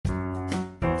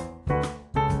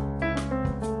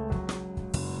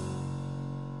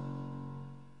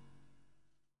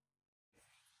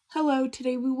Hello,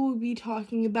 today we will be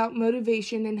talking about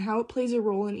motivation and how it plays a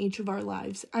role in each of our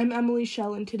lives. I'm Emily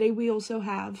Schell, and today we also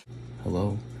have...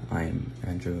 Hello, I'm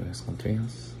Andrew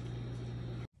Escontrias.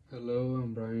 Hello,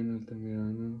 I'm Brayan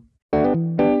Altamirano.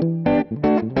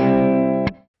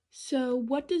 So,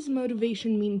 what does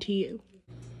motivation mean to you?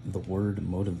 The word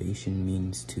motivation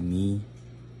means to me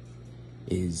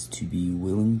is to be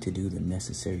willing to do the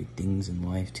necessary things in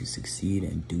life to succeed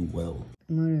and do well.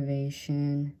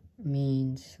 Motivation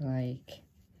means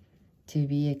to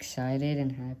be excited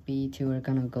and happy to work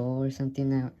on a goal or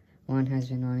something that one has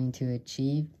been wanting to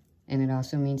achieve. And it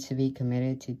also means to be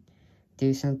committed to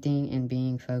do something and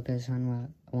being focused on what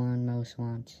one most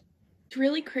wants. It's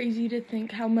really crazy to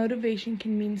think how motivation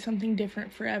can mean something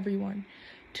different for everyone.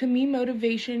 To me,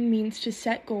 motivation means to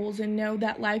set goals and know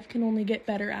that life can only get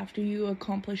better after you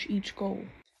accomplish each goal.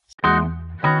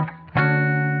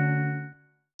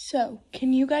 So,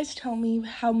 can you guys tell me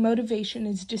how motivation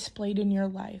is displayed in your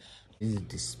life? It is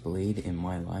displayed in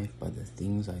my life by the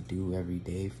things I do every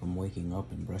day, from waking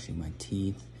up and brushing my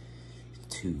teeth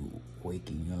to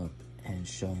waking up and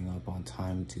showing up on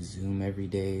time to Zoom every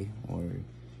day, or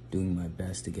doing my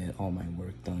best to get all my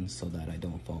work done so that I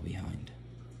don't fall behind.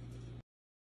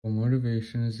 What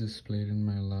motivation is displayed in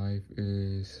my life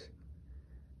is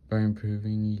by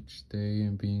improving each day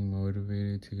and being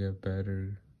motivated to get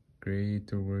better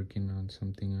grades, or working on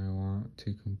something I want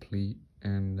to complete,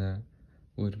 and that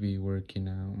would be working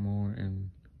out more and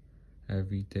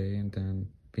every day, and then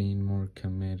being more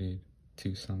committed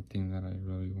to something that I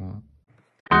really want.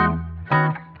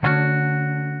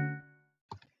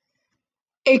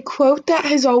 A quote that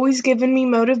has always given me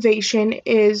motivation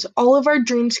is, "All of our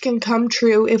dreams can come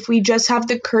true if we just have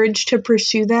the courage to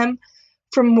pursue them,"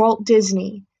 from Walt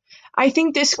Disney. I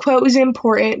think this quote is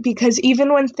important because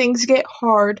even when things get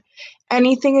hard,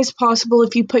 anything is possible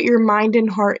if you put your mind and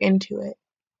heart into it.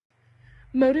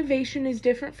 Motivation is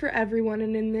different for everyone,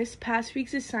 and in this past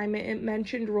week's assignment, it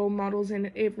mentioned role models,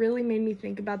 and it really made me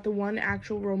think about the one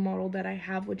actual role model that I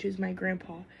have, which is my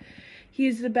grandpa. He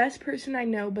is the best person I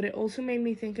know, but it also made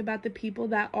me think about the people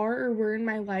that are or were in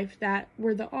my life that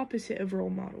were the opposite of role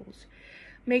models.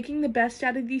 Making the best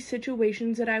out of these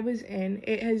situations that I was in,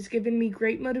 it has given me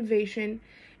great motivation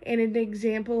and an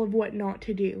example of what not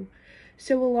to do.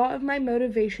 So a lot of my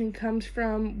motivation comes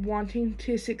from wanting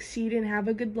to succeed and have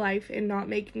a good life and not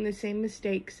making the same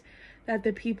mistakes that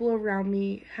the people around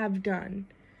me have done.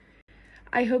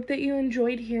 I hope that you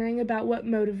enjoyed hearing about what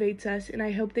motivates us, and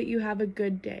I hope that you have a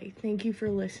good day. Thank you for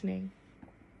listening.